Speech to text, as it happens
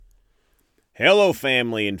Hello,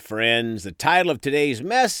 family and friends. The title of today's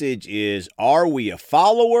message is, Are We a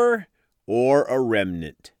Follower or a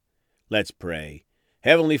Remnant? Let's pray.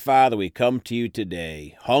 Heavenly Father, we come to you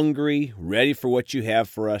today, hungry, ready for what you have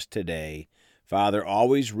for us today. Father,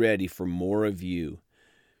 always ready for more of you.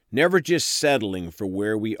 Never just settling for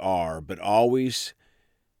where we are, but always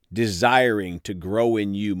desiring to grow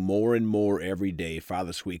in you more and more every day.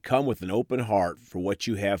 Father, so we come with an open heart for what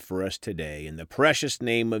you have for us today. In the precious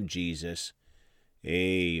name of Jesus,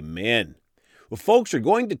 amen. Well, folks, we're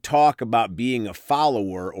going to talk about being a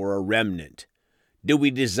follower or a remnant. Do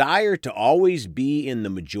we desire to always be in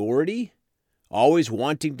the majority, always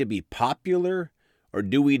wanting to be popular, or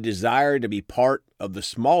do we desire to be part of the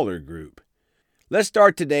smaller group? Let's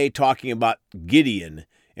start today talking about Gideon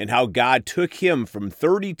and how God took him from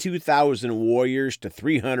 32,000 warriors to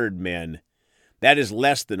 300 men. That is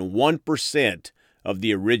less than 1% of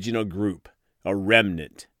the original group, a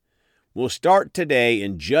remnant. We'll start today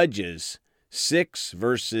in Judges 6,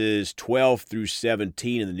 verses 12 through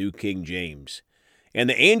 17 in the New King James. And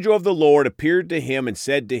the angel of the Lord appeared to him and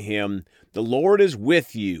said to him, The Lord is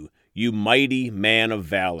with you, you mighty man of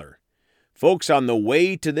valor. Folks, on the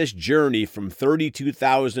way to this journey from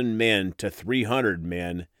 32,000 men to 300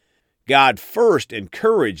 men, God first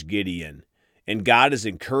encouraged Gideon, and God is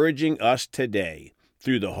encouraging us today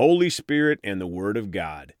through the Holy Spirit and the Word of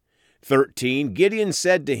God. 13, Gideon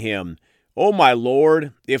said to him, O my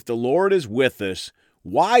Lord, if the Lord is with us,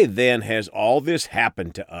 why then has all this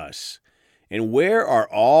happened to us? And where are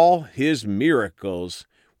all his miracles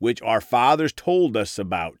which our fathers told us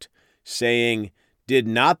about, saying, Did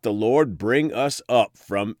not the Lord bring us up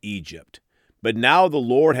from Egypt? But now the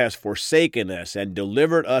Lord has forsaken us and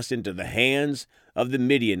delivered us into the hands of the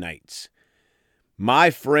Midianites. My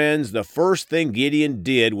friends, the first thing Gideon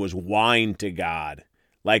did was whine to God,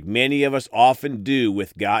 like many of us often do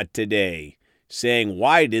with God today, saying,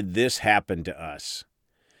 Why did this happen to us?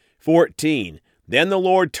 14, Then the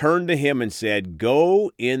Lord turned to him and said,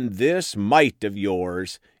 Go in this might of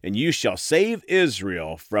yours, and you shall save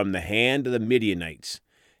Israel from the hand of the Midianites.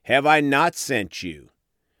 Have I not sent you?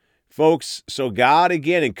 Folks, so God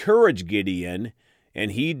again encouraged Gideon,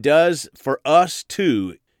 and he does for us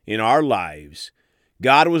too in our lives.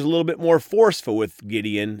 God was a little bit more forceful with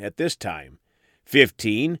Gideon at this time.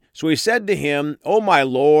 15, So he said to him, O my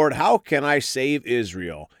Lord, how can I save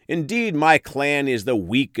Israel? Indeed, my clan is the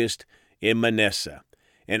weakest in Manasseh,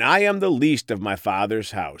 and I am the least of my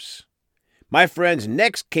father's house. My friends,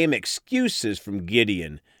 next came excuses from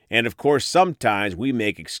Gideon, and of course sometimes we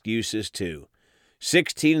make excuses too.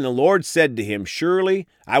 16, And the Lord said to him, Surely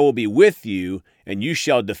I will be with you, and you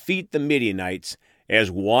shall defeat the Midianites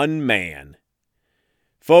as one man.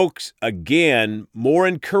 Folks, again, more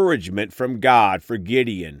encouragement from God for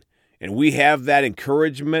Gideon. And we have that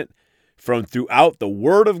encouragement from throughout the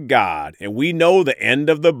Word of God. And we know the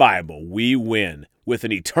end of the Bible. We win with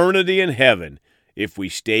an eternity in heaven if we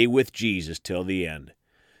stay with Jesus till the end.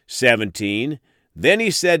 17, Then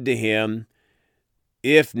he said to him,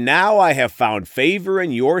 If now I have found favor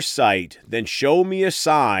in your sight, then show me a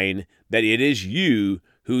sign that it is you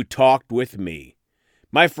who talked with me.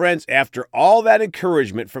 My friends, after all that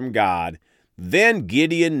encouragement from God, then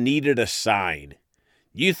Gideon needed a sign.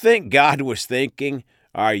 You think God was thinking,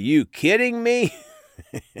 Are you kidding me?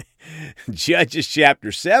 Judges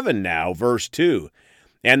chapter 7 now, verse 2.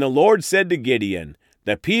 And the Lord said to Gideon,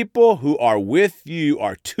 The people who are with you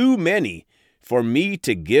are too many for me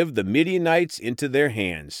to give the Midianites into their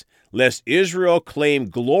hands, lest Israel claim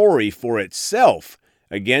glory for itself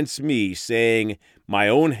against me, saying, My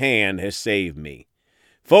own hand has saved me.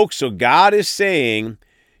 Folks, so God is saying,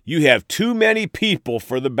 you have too many people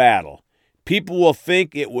for the battle. People will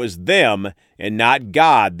think it was them and not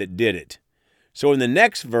God that did it. So in the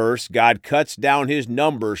next verse, God cuts down his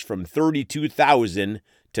numbers from 32,000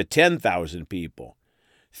 to 10,000 people.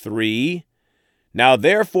 3, Now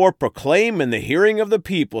therefore proclaim in the hearing of the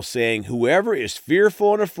people, saying, Whoever is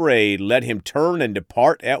fearful and afraid, let him turn and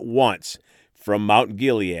depart at once from Mount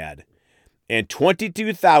Gilead. And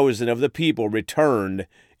 22,000 of the people returned,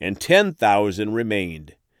 and 10,000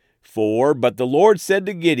 remained. 4, But the Lord said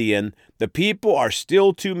to Gideon, The people are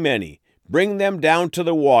still too many. Bring them down to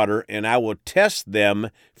the water, and I will test them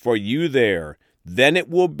for you there. Then it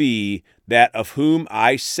will be that of whom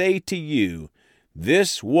I say to you,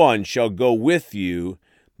 This one shall go with you,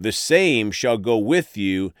 the same shall go with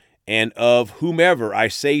you, and of whomever I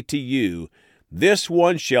say to you, This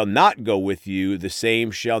one shall not go with you, the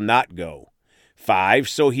same shall not go. 5,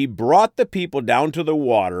 So he brought the people down to the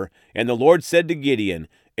water, and the Lord said to Gideon,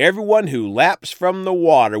 Everyone who laps from the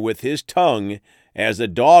water with his tongue, as a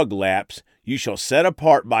dog laps, you shall set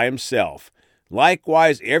apart by himself.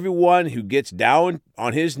 Likewise, everyone who gets down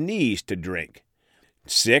on his knees to drink.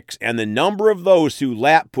 6. And the number of those who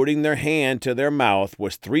lapped, putting their hand to their mouth,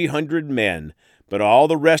 was 300 men, but all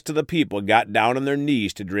the rest of the people got down on their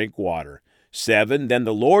knees to drink water. 7. Then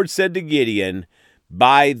the Lord said to Gideon,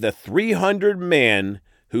 by the 300 men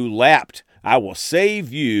who lapped, I will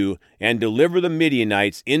save you and deliver the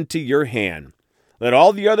Midianites into your hand. Let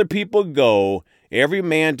all the other people go, every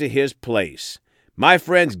man to his place. My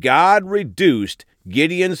friends, God reduced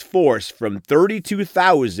Gideon's force from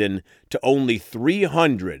 32,000 to only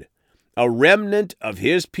 300, a remnant of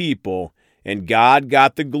his people, and God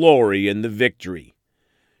got the glory in the victory.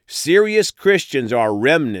 Serious Christians are a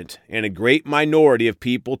remnant and a great minority of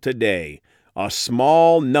people today, a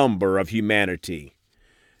small number of humanity.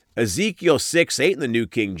 Ezekiel 6:8 in the New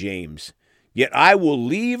King James. Yet I will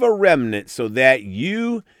leave a remnant so that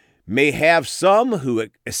you may have some who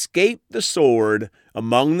escape the sword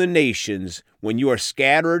among the nations when you are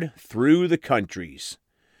scattered through the countries.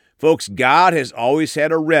 Folks, God has always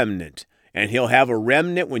had a remnant, and he'll have a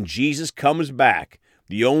remnant when Jesus comes back.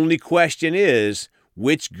 The only question is,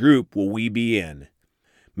 which group will we be in?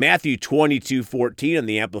 Matthew 22:14 in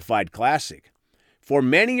the Amplified Classic. For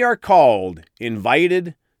many are called,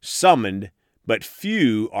 invited, summoned, but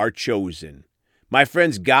few are chosen. My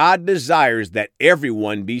friends, God desires that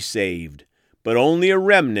everyone be saved, but only a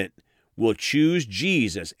remnant will choose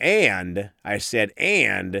Jesus and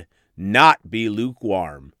not be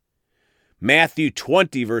lukewarm. Matthew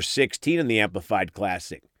 20, verse 16 in the Amplified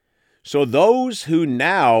Classic. So those who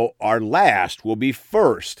now are last will be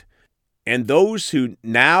first, and those who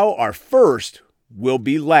now are first will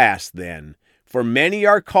be last then. For many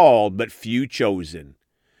are called, but few chosen.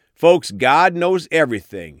 Folks, God knows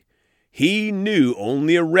everything. He knew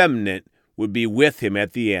only a remnant would be with him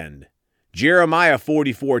at the end. Jeremiah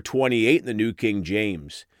 44:28 in the New King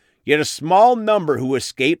James. Yet a small number who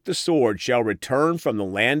escape the sword shall return from the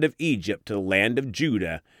land of Egypt to the land of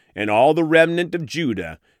Judah, and all the remnant of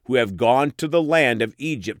Judah who have gone to the land of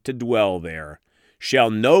Egypt to dwell there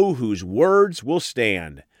shall know whose words will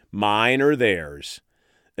stand, mine or theirs.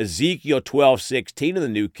 Ezekiel 12:16 in the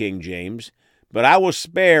New King James. But I will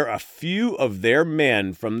spare a few of their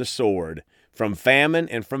men from the sword, from famine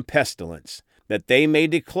and from pestilence, that they may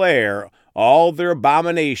declare all their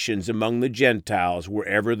abominations among the Gentiles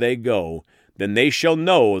wherever they go. Then they shall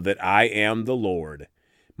know that I am the Lord.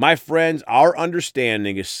 My friends, our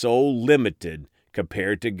understanding is so limited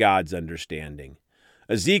compared to God's understanding.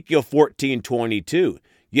 Ezekiel 14:22.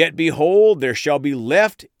 Yet behold, there shall be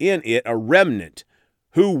left in it a remnant,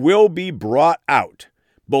 who will be brought out,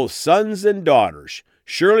 both sons and daughters.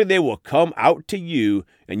 Surely they will come out to you,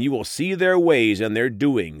 and you will see their ways and their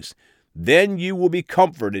doings. Then you will be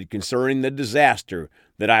comforted concerning the disaster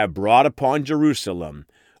that I have brought upon Jerusalem,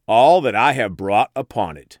 all that I have brought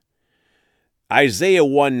upon it. Isaiah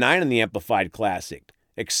 1:9 in the Amplified Classic.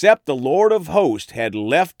 Except the Lord of hosts had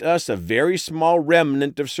left us a very small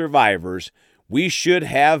remnant of survivors, we should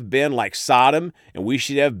have been like Sodom, and we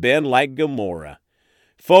should have been like Gomorrah.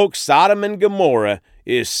 Folks, Sodom and Gomorrah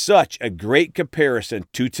is such a great comparison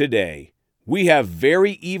to today. We have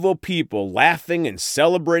very evil people laughing and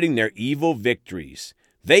celebrating their evil victories.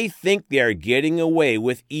 They think they are getting away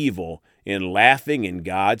with evil and laughing in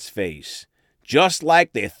God's face, just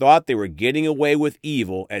like they thought they were getting away with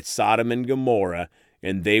evil at Sodom and Gomorrah,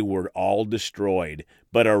 and they were all destroyed.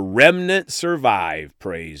 But a remnant survived,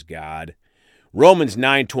 praise God. Romans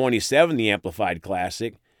 9:27, the Amplified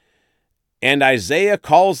Classic. And Isaiah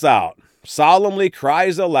calls out, solemnly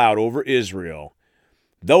cries aloud over Israel,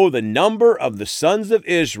 though the number of the sons of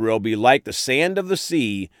Israel be like the sand of the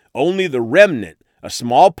sea, only the remnant, a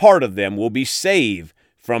small part of them, will be saved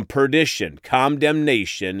from perdition,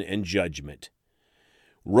 condemnation, and judgment.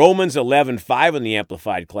 Romans 11:5 in the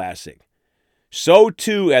Amplified Classic. So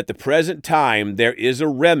too at the present time there is a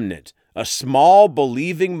remnant, a small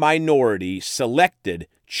believing minority, selected,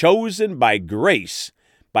 chosen by grace,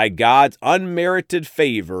 by God's unmerited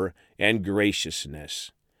favor and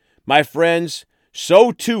graciousness. My friends,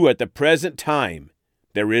 so too at the present time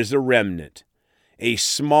there is a remnant, a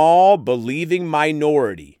small believing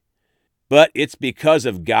minority, but it's because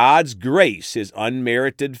of God's grace, his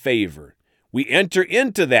unmerited favor. We enter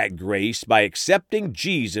into that grace by accepting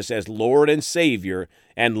Jesus as Lord and Savior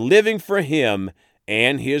and living for him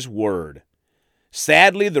and his word.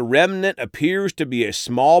 Sadly, the remnant appears to be a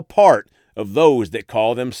small part of those that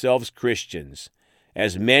call themselves Christians,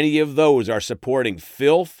 as many of those are supporting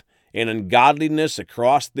filth and ungodliness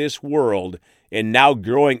across this world and now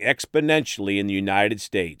growing exponentially in the United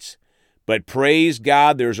States. But praise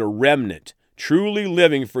God, there's a remnant truly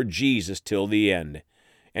living for Jesus till the end.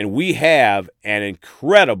 and we have an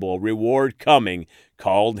incredible reward coming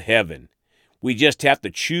called heaven. We just have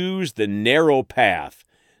to choose the narrow path,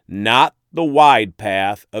 not the wide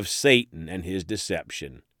path of Satan and his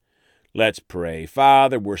deception. Let's pray.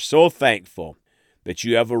 Father, we're so thankful that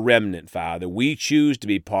you have a remnant, Father. We choose to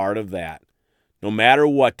be part of that. No matter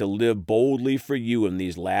what, to live boldly for you in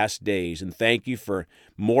these last days. And thank you for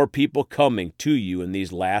more people coming to you in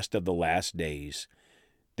these last of the last days,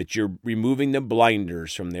 that you're removing the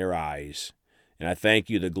blinders from their eyes. And I thank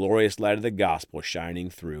you, the glorious light of the gospel shining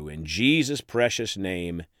through. In Jesus' precious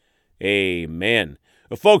name, amen.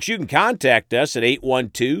 Well, folks, you can contact us at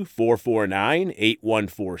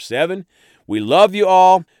 812-449-8147. We love you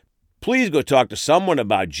all. Please go talk to someone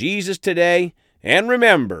about Jesus today. And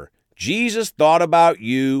remember, Jesus thought about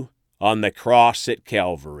you on the cross at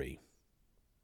Calvary.